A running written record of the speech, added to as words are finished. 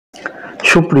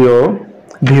সুপ্রিয়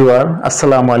ভিউয়ার,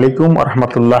 আসসালামু আলাইকুম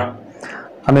রহমতুল্লাহ।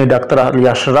 আমি ডাক্তার আলী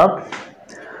আশরাফ,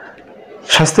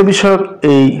 স্বাস্থ্য বিষয়ক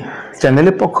এই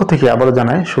চ্যানেলের পক্ষ থেকে আবারও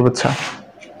জানাই শুভেচ্ছা।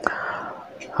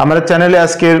 আমাদের চ্যানেলে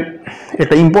আজকের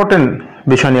একটা ইম্পর্টেন্ট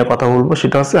বিষয় নিয়ে কথা বলবো,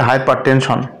 সেটা হচ্ছে হাইপার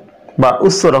টেনশন বা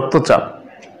উচ্চ রক্তচাপ।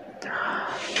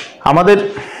 আমাদের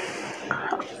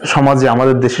সমাজে,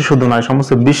 আমাদের দেশে শুধু নয়,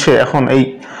 সমস্ত বিশ্বে এখন এই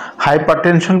হাইপার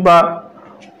টেনশন বা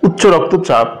উচ্চ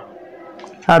রক্তচাপ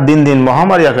দিন দিন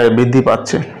মহামারী আকারে বৃদ্ধি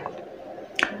পাচ্ছে।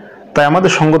 তাই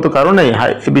আমাদের সঙ্গত কারণেই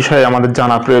এই বিষয়ে আমাদের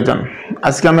জানা প্রয়োজন।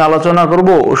 আজকে আমি আলোচনা করব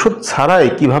ওষুধ ছাড়াই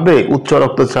কিভাবে উচ্চ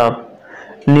রক্তচাপ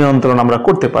নিয়ন্ত্রণ আমরা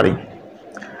করতে পারি।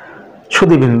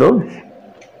 সুধীবৃন্দ,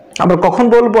 আমরা কখন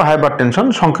বলবো হাইপার টেনশন,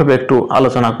 সংক্ষেপে একটু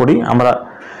আলোচনা করি। আমরা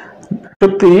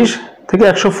 30 থেকে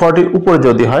 140 উপরে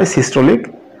যদি হয় সিস্টোলিক,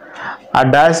 আর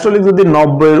ডায়াস্টোলিক যদি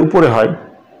 90 এর উপরে হয়,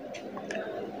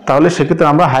 তাহলে সেক্ষেত্রে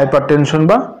আমরা হাইপার টেনশন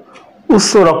বা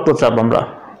উচ্চ রক্তচাপ আমরা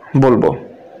বলবো।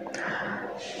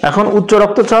 এখন উচ্চ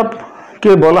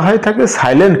রক্তচাপকে বলা হয় থাকে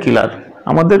সাইলেন্ট কিলার।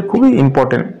 আমাদের খুবই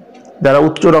ইম্পর্টেন্ট, যারা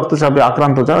উচ্চ রক্তচাপে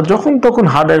আক্রান্ত, যারা যখন তখন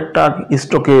হার্ট অ্যাটাক,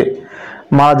 স্ট্রোকে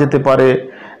মারা যেতে পারে,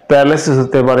 প্যারালাইসিস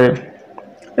হতে পারে।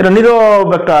 এটা নীরব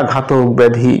একটা ঘাতক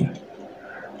ব্যাধি।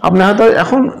 আপনি হয়তো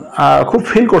এখন খুব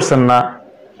ফিল করছেন না,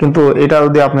 কিন্তু এটা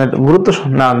যদি আপনি গুরুত্ব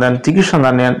না দেন, চিকিৎসা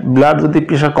না নেন, ব্লাড যদি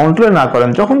প্রেশার কন্ট্রোল না করেন,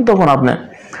 যখন তখন আপনি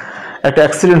একটা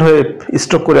অ্যাক্সিডেন্ট হয়ে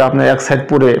স্ট্রোক করে আপনি এক সাইড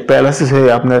পড়ে প্যারালাইসিস হয়ে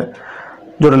আপনার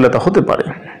জটিলতা হতে পারে।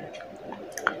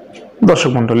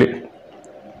 দর্শক মণ্ডলী,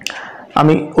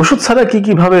 আমি ওষুধ ছাড়া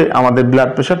কিভাবে আমাদের ব্লাড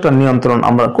প্রেশারটা নিয়ন্ত্রণ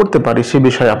আমরা করতে পারি সে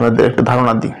বিষয়ে আপনাদের একটা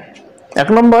ধারণা দিই। 1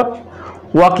 নম্বর,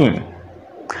 ওয়াকিং।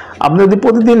 আপনি যদি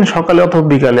প্রতিদিন সকালে অথবা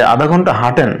বিকালে আধা ঘন্টা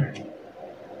হাঁটেন,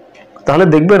 তাহলে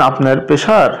দেখবেন আপনার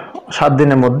প্রেশার 7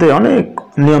 দিনের মধ্যে অনেক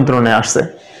নিয়ন্ত্রণে আসছে।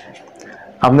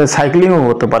 আপনি সাইক্লিংও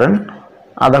করতে পারেন।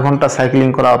 আধা ঘন্টা সাইক্লিং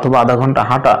করা অথবা আধা ঘন্টা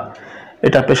হাঁটা,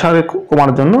 এটা প্রেশারে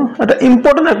কমানোর জন্য একটা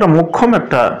ইম্পর্টেন্ট, একটা মুখ্যম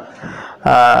একটা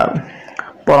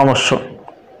পরামর্শ।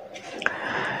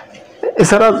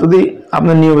 এছাড়া যদি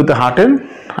আপনি নিয়মিত হাঁটেন,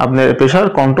 আপনার প্রেশার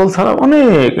কন্ট্রোল ছাড়া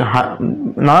অনেক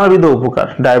নানাবিধ উপকার,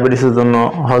 ডায়াবেটিসের জন্য,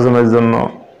 হজমের জন্য,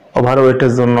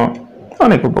 ওভারওয়েটের জন্য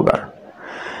অনেক উপকার।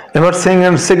 এবার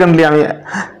সেকেন্ডলি আমি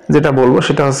যেটা বলবো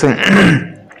সেটা হচ্ছে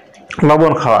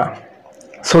লবণ খাওয়া,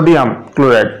 সোডিয়াম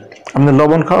ক্লোরাইড। আপনার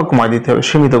লবণ খাওয়া কমাই দিতে হবে,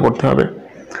 সীমিত করতে হবে।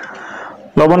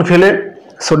 লবণ খেলে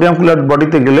সোডিয়াম ক্লোরাইড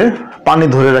বডিতে গেলে পানি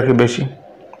ধরে রাখে বেশি,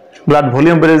 ব্লাড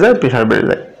ভলিউম বেড়ে যায়, প্রেশার বেড়ে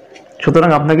যায়। সুতরাং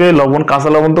আপনাকে লবণ, কাঁচা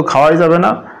লবণ তো খাওয়াই যাবে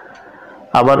না,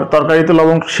 আবার তরকারিতে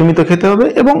লবণ সীমিত খেতে হবে,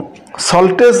 এবং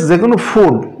সল্টেস যে কোনো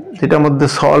ফুড যেটার মধ্যে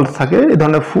সল্ট থাকে, এই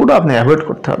ধরনের ফুড আপনি অ্যাভয়েড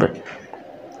করতে হবে।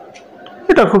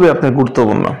 এটা খুবই আপনার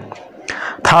গুরুত্বপূর্ণ।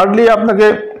 থার্ডলি,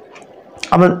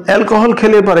 আপনার অ্যালকোহল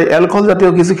খেলে পারে, অ্যালকোহল জাতীয়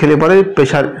কিছু খেলে পারে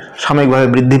প্রেশার সাময়িকভাবে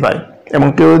বৃদ্ধি পায়, এবং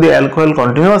কেউ যদি অ্যালকোহল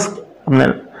কন্টিনিউয়াস আপনার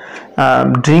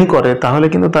ড্রিঙ্ক করে, তাহলে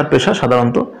কিন্তু তার প্রেশার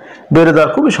সাধারণত বেড়ে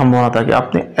যাওয়ার খুবই সম্ভাবনা থাকে।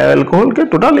 আপনি অ্যালকোহলকে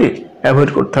টোটালি অ্যাভয়েড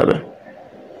করতে হবে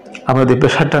আপনি যদি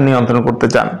প্রেশারটা নিয়ন্ত্রণ করতে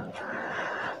চান।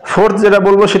 ফোর্থ যেটা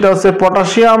বলবো সেটা হচ্ছে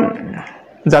পটাশিয়াম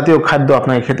জাতীয় খাদ্য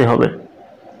আপনাকে খেতে হবে।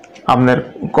 আপনার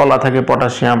কলা থাকে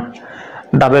পটাশিয়াম,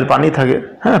 ডাবের পানি থাকে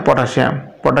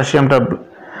পটাশিয়ামটা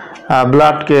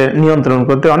ব্লাডকে নিয়ন্ত্রণ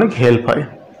করতে অনেক হেল্প হয়।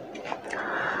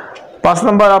 5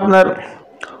 নম্বর, আপনার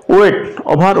ওয়েট,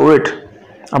 ওভারওয়েট।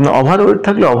 আপনার ওভারওয়েট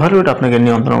থাকলে ওভারওয়েট আপনাকে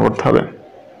নিয়ন্ত্রণ করতে হবে।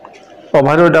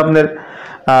 ওভারওয়েট আপনার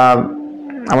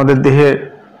আমাদের দেহে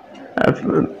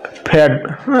ফ্যাট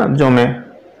জমে,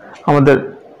 আমাদের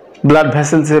ব্লাড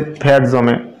ভেসেলসে ফ্যাট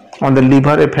জমে, আমাদের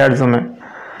লিভারে ফ্যাট জমে।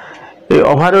 এই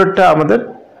ওভারওয়েটটা আমাদের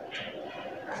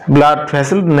ব্লাড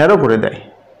ভেসেল ন্যারো করে দেয়।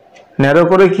 ন্যারো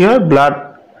করে কি হয়, ব্লাড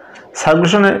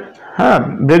সার্কুলেশনে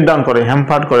ব্রেকডাউন করে,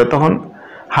 হ্যাম্পার করে। তখন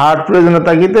হার্ট প্রয়োজনের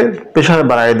তাগিদে প্রেশার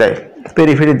বাড়ায় দেয়,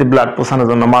 পেরিফেরিতে ব্লাড পৌঁছানোর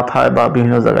জন্য, মাথায় বা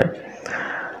বিভিন্ন জায়গায়।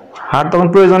 হার্ট তখন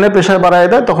প্রয়োজনে প্রেশার বাড়ায়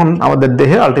দেয়, তখন আমাদের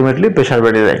দেহে আলটিমেটলি প্রেশার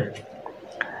বেড়ে যায়।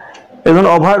 এই জন্য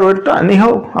ওভারওয়েটটা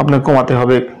নিয়েও আপনাকে কমাতে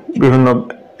হবে বিভিন্ন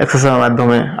এক্সারসাইজের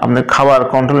মাধ্যমে, আপনার খাবার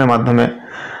কন্ট্রোলের মাধ্যমে।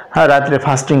 রাত্রে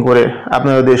ফাস্টিং করে, আপনি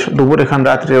যদি দুপুরে খান,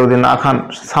 রাত্রে যদি না খান,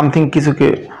 সামথিং কিছুকে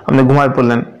আপনি ঘুমায়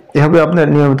পড়লেন, এভাবে আপনার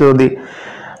নিয়মিত যদি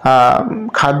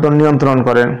খাদ্য নিয়ন্ত্রণ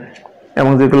করেন,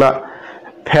 এবং যেগুলা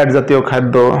ফ্যাট জাতীয়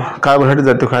খাদ্য, কার্বোহাইড্রেট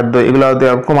জাতীয় খাদ্য, এগুলো যদি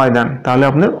কমায় দেন, তাহলে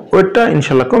আপনার ওয়েটটা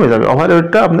ইনশাল্লাহ কমে যাবে।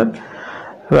 ওভারওয়েটটা আপনার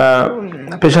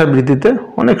প্রেশার বৃদ্ধিতে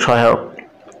অনেক সহায়ক।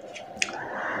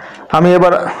 আমি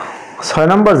এবার 6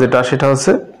 নম্বর যেটা, সেটা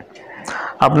হচ্ছে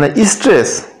আপনার স্ট্রেস।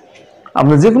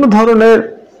 আপনি যে কোনো ধরনের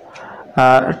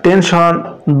টেনশন,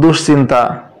 দুশ্চিন্তা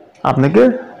আপনাকে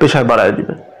প্রেশার বাড়ায়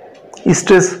দিবে।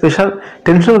 স্ট্রেস, প্রেশার,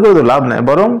 টেনশন করে তো লাভ নেই,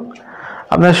 বরং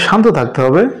আপনার শান্ত থাকতে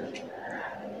হবে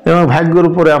এবং ভাগ্যের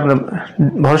উপরে আপনার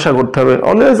ভরসা করতে হবে।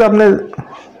 অলওয়েজ আপনি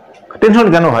টেনশন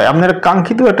কেন হয়? আপনারা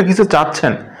কাঙ্ক্ষিত একটা কিছু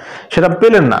চাচ্ছেন, সেটা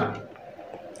পেলেন না,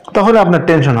 তখন আপনার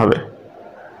টেনশন হবে।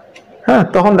 হ্যাঁ,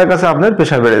 তখন দেখা যাচ্ছে আপনার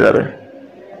প্রেশার বেড়ে যাবে।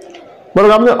 বরং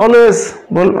আপনি অলওয়েজ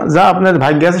যা আপনার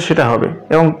ভাগ্যে আছে সেটা হবে,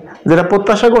 এবং যেটা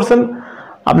প্রত্যাশা করছেন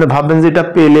আপনি ভাববেন যে এটা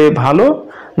পেলে ভালো,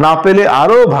 না পেলে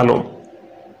আরো ভালো।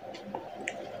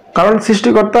 কারণ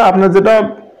সৃষ্টিকর্তা আপনার যেটা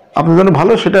আপনার জন্য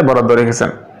ভালো সেটাই বরাদ্দ রেখেছেন।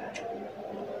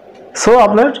 সো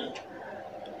আপনার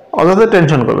অযথা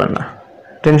টেনশন করবেন না।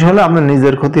 টেনশন হলে আপনার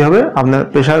নিজের ক্ষতি হবে, আপনার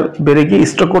প্রেশার বেড়ে গিয়ে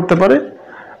স্ট্রোক করতে পারে,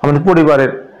 আমাদের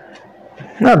পরিবারের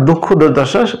দুঃখ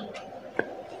দুর্দশা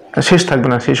শেষ থাকবে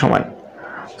না সেই সময়।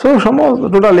 সো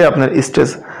টোটালি আপনার স্ট্রেস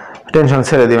টেনশন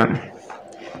ছেড়ে দিবেন।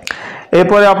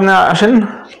 এরপরে আপনি আসেন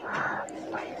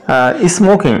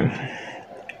স্মোকিং।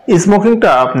 স্মোকিংটা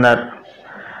আপনার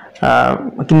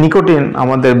নিকোটিন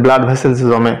আমাদের ব্লাড ভেসেলসে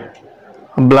জমে,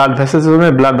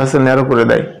 ব্লাড ভেসেল ন্যারো করে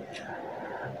দেয়।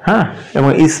 হ্যাঁ, এবং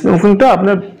স্মোকিংটা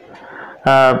আপনার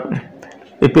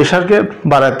এই প্রেশারকে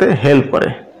বাড়াতে হেল্প করে।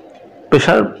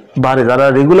 প্রেশার বাড়ে, যারা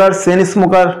রেগুলার চেইন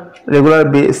স্মোকার, রেগুলার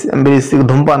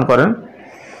ধূমপান করেন,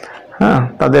 হ্যাঁ,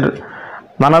 তাদের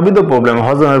নানাবিধ প্রবলেম,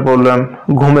 হজমের প্রবলেম,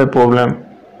 ঘুমের প্রবলেম,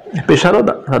 প্রেশারও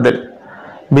তাদের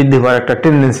বৃদ্ধি হওয়ার একটা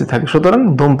টেন্ডেন্সি থাকে। সুতরাং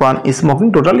ধূমপান, স্মোকিং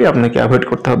টোটালি আপনাকে অ্যাভয়েড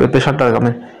করতে হবে প্রেশারটাকে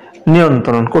আপনি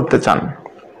নিয়ন্ত্রণ করতে চান।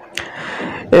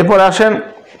 এরপর আসেন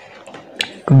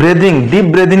ব্রিদিং, ডিপ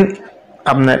ব্রিদিং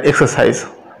আপনার এক্সারসাইজ।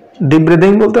 ডিপ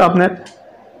ব্রিদিং বলতে আপনার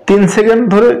 3 সেকেন্ড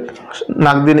ধরে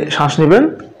নাক দিয়ে শ্বাস নেবেন,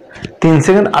 3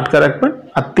 সেকেন্ড আটকা রাখবেন,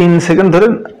 আর 3 সেকেন্ড ধরে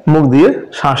মুখ দিয়ে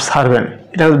শ্বাস ছাড়বেন।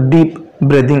 এটা হচ্ছে ডিপ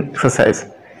ব্রিদিং এক্সারসাইজ।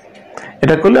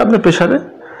 এটা করলে আপনার প্রেশারে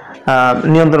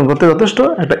নিয়ন্ত্রণ করতে যথেষ্ট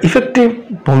একটা ইফেক্টিভ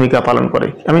ভূমিকা পালন করে।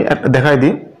 আমি দেখাই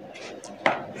দিই।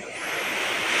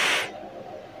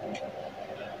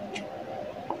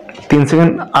 তিন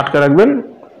সেকেন্ড আটকা রাখবেন,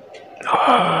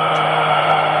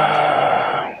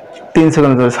 3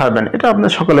 সেকেন্ড ধরে ছাড়বেন। এটা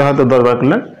আপনার সকালে হয়তো 10 বার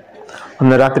করলেন,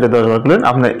 আপনার রাত্রে 10 বার করলেন,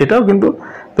 আপনার এটাও কিন্তু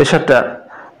প্রেশারটা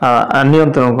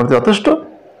নিয়ন্ত্রণ করতে যথেষ্ট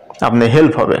আপনার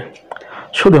হেল্প হবে।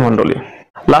 সুধী মণ্ডলী,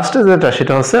 লাস্টে যেটা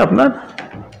সেটা হচ্ছে আপনার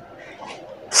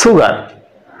সুগার।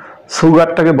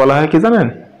 সুগারটাকে বলা হয় কি জানেন?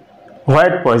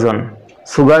 White poison.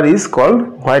 Sugar is called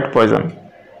white poison.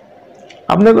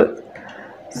 আপনি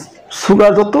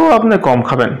সুগার যত আপনি কম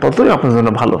খাবেন ততই আপনার জন্য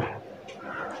ভালো।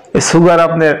 এই সুগার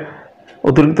আপনার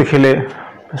অতিরিক্ত খেলে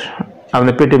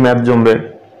আপনার পেটে মেদ জমবে,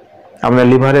 আপনার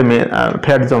লিভারে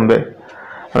ফ্যাট জমবে,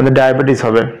 আপনার ডায়াবেটিস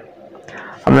হবে,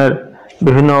 আপনার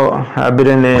বিভিন্ন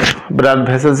ব্রেনে ব্লাড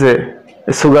ভেসেলসে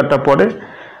সুগারটা পড়ে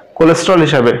কোলেস্ট্রল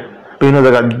হিসাবে বিভিন্ন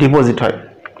জায়গায় ডিপোজিট হয়।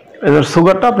 এই জন্য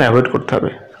সুগারটা আপনি অ্যাভয়েড করতে হবে।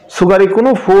 সুগারি কোনো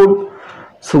ফুড,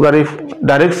 সুগারি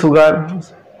ডাইরেক্ট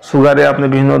সুগারে আপনি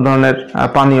বিভিন্ন ধরনের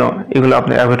পানীয়, এগুলো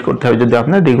আপনি অ্যাভয়েড করতে হবে যদি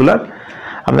আপনি রেগুলার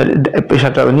আপনার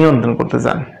প্রেশারটা নিয়ন্ত্রণ করতে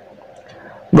চান।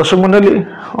 দর্শক মণ্ডলী,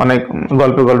 অনেক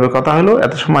গল্পে কথা হলো।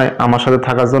 এত সময় আমার সাথে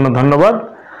থাকার জন্য ধন্যবাদ।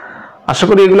 আশা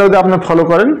করি এগুলো যদি আপনি ফলো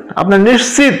করেন, আপনি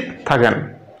নিশ্চিত থাকেন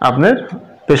আপনার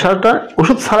প্রেশারটা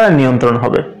ওষুধ ছাড়াই নিয়ন্ত্রণ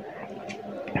হবে।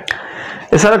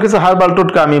 এছাড়া কিছু হার্বাল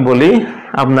টোটকা আমি বলি।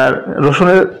 আপনার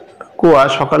রসুনের কোয়া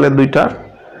সকালে 2টা,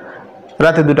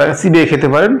 রাতে 2টা চিবিয়ে খেতে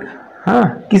পারেন। হ্যাঁ,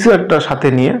 কিছু একটা সাথে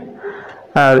নিয়ে,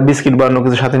 আর বিস্কিট বা অন্য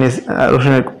কিছু সাথে নিয়ে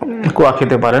রসুনের কোয়া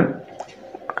খেতে পারেন।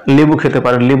 লেবু খেতে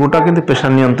পারেন। লেবুটা কিন্তু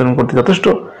প্রেশার নিয়ন্ত্রণ করতে যথেষ্ট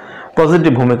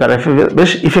পজিটিভ ভূমিকা রাখে,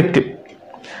 বেশ ইফেক্টিভ।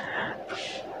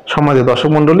 সমাজে দর্শক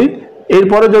মণ্ডলী,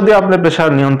 এরপরে যদি আপনার প্রেশার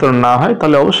নিয়ন্ত্রণ না হয়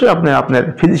তাহলে অবশ্যই আপনি আপনার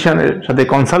ফিজিশিয়ানের সাথে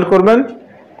কনসাল্ট করবেন।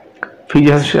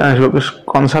 ফিজিশিয়ান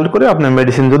কনসাল্ট করে আপনার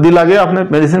মেডিসিন যদি লাগে আপনার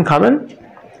মেডিসিন খাবেন,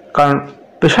 কারণ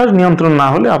প্রেশার নিয়ন্ত্রণ না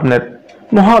হলে আপনার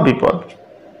মহা বিপদ।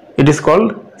 It is called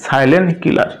silent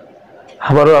killer.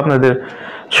 আবারও আপনাদের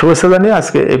শুভেচ্ছা জানিয়ে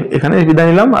আজকে এখানে বিদায়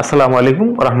নিলাম। আসসালামু আলাইকুম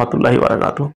ওয়া রাহমাতুল্লাহি ওয়া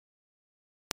বারাকাতুহু।